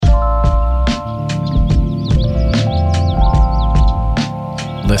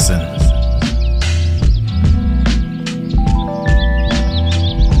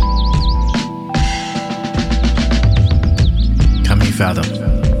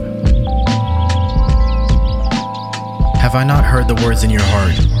Have I not heard the words in your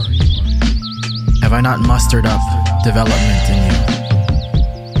heart? Have I not mustered up development in you?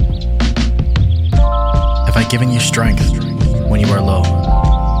 Have I given you strength when you are low?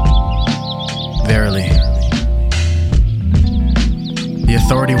 Verily, the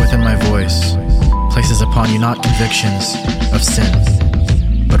authority within my voice places upon you not convictions of sin,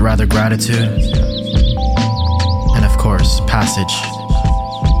 but rather gratitude and, of course, passage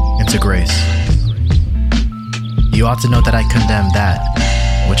into grace. You ought to know that I condemn that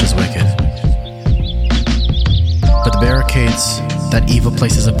which is wicked. But the barricades that evil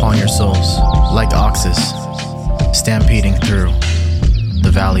places upon your souls, like oxes, stampeding through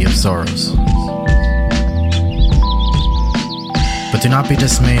the valley of sorrows. But do not be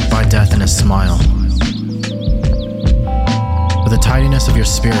dismayed by death in a smile. With the tidiness of your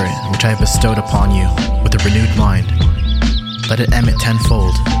spirit, which I have bestowed upon you with a renewed mind, let it emit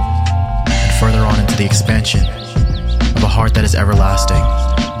tenfold, and further on into the expansion of a heart that is everlasting,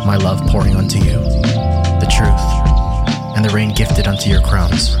 my love pouring unto you, the truth, and the rain gifted unto your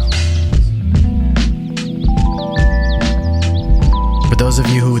crowns. For those of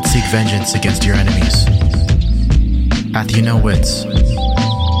you who would seek vengeance against your enemies, hath you no wits,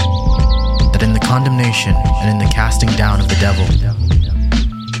 that in the condemnation and in the casting down of the devil,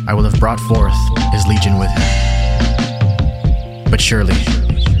 I will have brought forth his legion with him. But surely,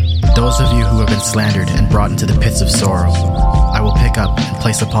 those of you who have been slandered and brought into the pits of sorrow, I will pick up and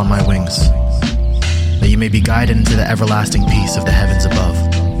place upon my wings, that you may be guided into the everlasting peace of the heavens above.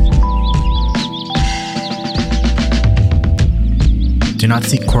 Do not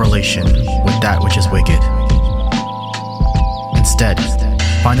seek correlation with that which is wicked. Instead,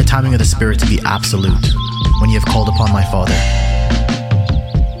 find the timing of the Spirit to be absolute when you have called upon my Father.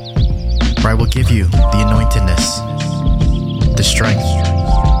 For I will give you the anointedness, the strength,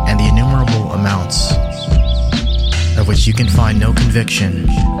 and the innumerable amounts of which you can find no conviction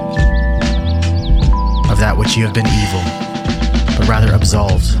of that which you have been evil, but rather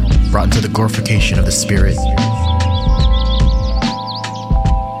absolved, brought into the glorification of the Spirit.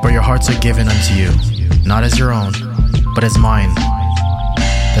 For your hearts are given unto you, not as your own, but as mine,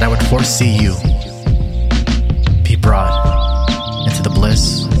 that I would foresee you be brought into the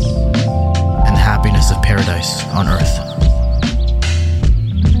bliss and the happiness of paradise on earth.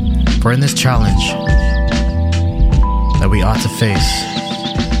 For in this challenge that we ought to face,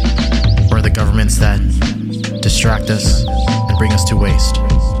 for the governments that distract us and bring us to waste,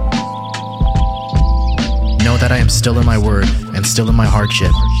 know that I am still in my word and still in my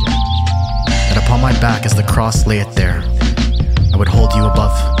hardship, that upon my back as the cross layeth there, I would hold you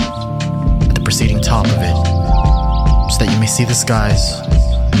above at the preceding top of it, so that you may see the skies,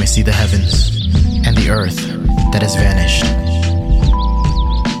 you may see the heavens, and the earth that has vanished.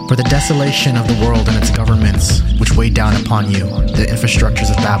 For the desolation of the world and its governments, which weigh down upon you, the infrastructures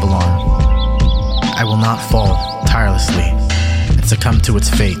of Babylon, I will not fall tirelessly and succumb to its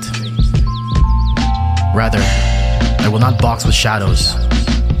fate. Rather, I will not box with shadows,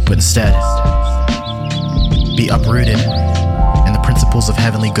 but instead be uprooted in the principles of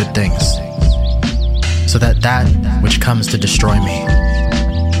heavenly good things, so that that which comes to destroy me,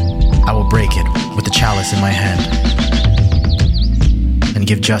 I will break it with the chalice in my hand, and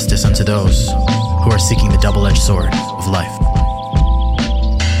give justice unto those who are seeking the double-edged sword of life.